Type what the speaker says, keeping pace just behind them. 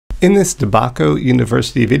In this DeBacco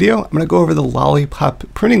University video, I'm going to go over the lollipop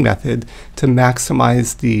pruning method to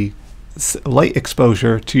maximize the light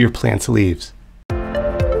exposure to your plant's leaves.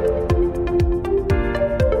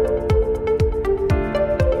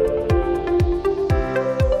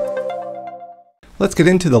 Let's get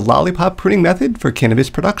into the lollipop pruning method for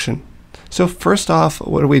cannabis production. So first off,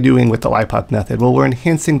 what are we doing with the lollipop method? Well, we're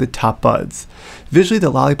enhancing the top buds. Visually, the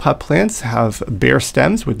lollipop plants have bare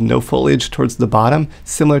stems with no foliage towards the bottom,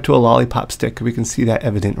 similar to a lollipop stick. We can see that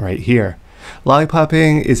evident right here.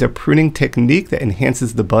 Lollipopping is a pruning technique that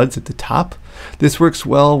enhances the buds at the top. This works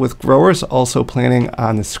well with growers also planning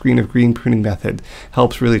on the screen of green pruning method.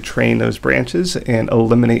 Helps really train those branches and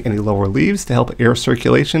eliminate any lower leaves to help air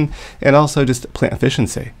circulation and also just plant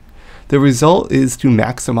efficiency. The result is to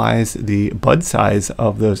maximize the bud size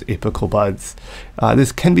of those apical buds.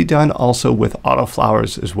 This can be done also with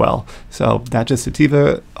autoflowers as well. So not just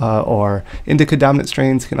sativa or indica dominant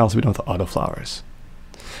strains can also be done with autoflowers.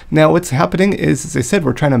 Now what's happening is, as I said,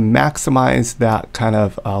 we're trying to maximize that kind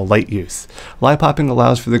of light use. Lollipopping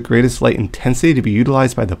allows for the greatest light intensity to be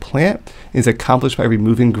utilized by the plant and is accomplished by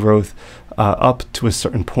removing growth up to a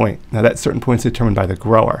certain point. Now that certain point is determined by the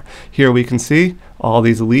grower. Here we can see all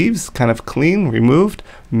these leaves kind of clean, removed,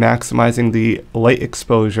 maximizing the light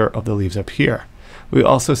exposure of the leaves up here. We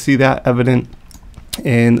also see that evident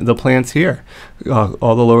in the plants here.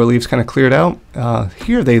 All the lower leaves kind of cleared out.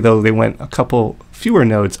 Here they went a couple fewer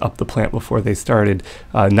nodes up the plant before they started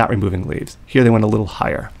not removing leaves. Here they went a little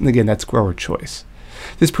higher. And again, that's grower choice.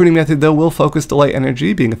 This pruning method though will focus the light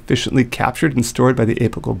energy being efficiently captured and stored by the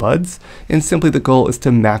apical buds, and simply the goal is to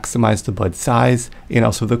maximize the bud size and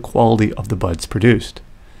also the quality of the buds produced.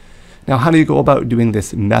 Now, how do you go about doing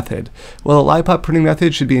this method? Well, the lollipop pruning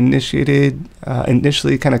method should be initially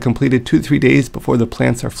kind of completed 2 to 3 days before the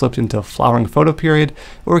plants are flipped into flowering photoperiod,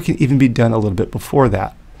 or it can even be done a little bit before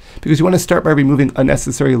that. Because you want to start by removing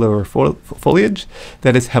unnecessary lower foliage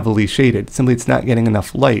that is heavily shaded. Simply, it's not getting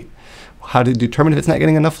enough light. How to determine if it's not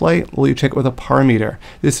getting enough light? Well, you check it with a parameter.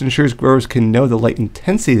 This ensures growers can know the light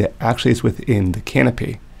intensity that actually is within the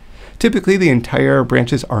canopy. Typically, the entire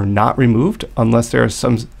branches are not removed unless there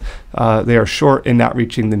are they are short and not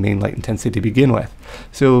reaching the main light intensity to begin with.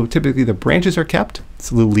 So typically the branches are kept,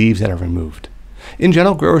 it's the leaves that are removed. In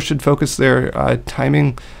general, growers should focus their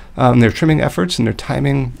timing, their trimming efforts and their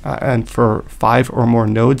timing and for 5 or more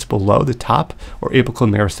nodes below the top or apical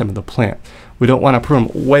meristem of the plant. We don't want to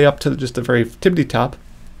prune way up to just the very tippity top.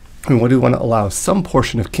 We do want to allow some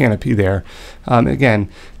portion of canopy there. Again,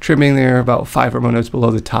 trimming there about 5 or more nodes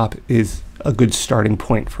below the top is a good starting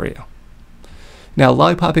point for you. Now,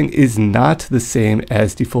 lollipopping is not the same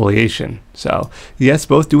as defoliation. So yes,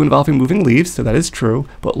 both do involve removing leaves, so that is true,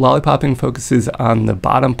 but lollipopping focuses on the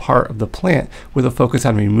bottom part of the plant with a focus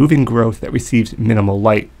on removing growth that receives minimal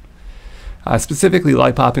light. Specifically,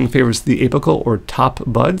 lollipopping favors the apical or top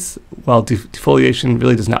buds, while defoliation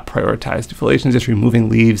really does not prioritize. Defoliation is just removing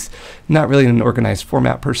leaves, not really in an organized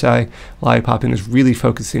format per se. Lollipopping is really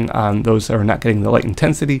focusing on those that are not getting the light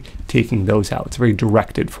intensity, taking those out. It's a very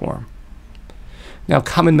directed form. Now,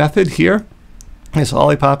 common method here is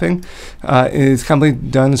lollipopping is commonly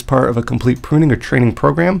done as part of a complete pruning or training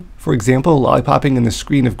program. For example, lollipopping and the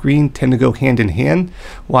screen of green tend to go hand in hand.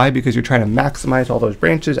 Why? Because you're trying to maximize all those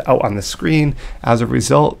branches out on the screen. As a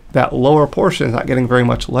result, that lower portion is not getting very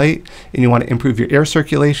much light, and you want to improve your air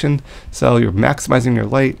circulation. So you're maximizing your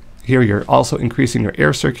light. Here you're also increasing your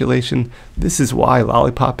air circulation. This is why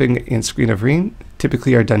lollipopping and screen of green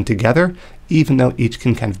typically are done together, even though each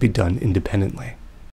can kind of be done independently.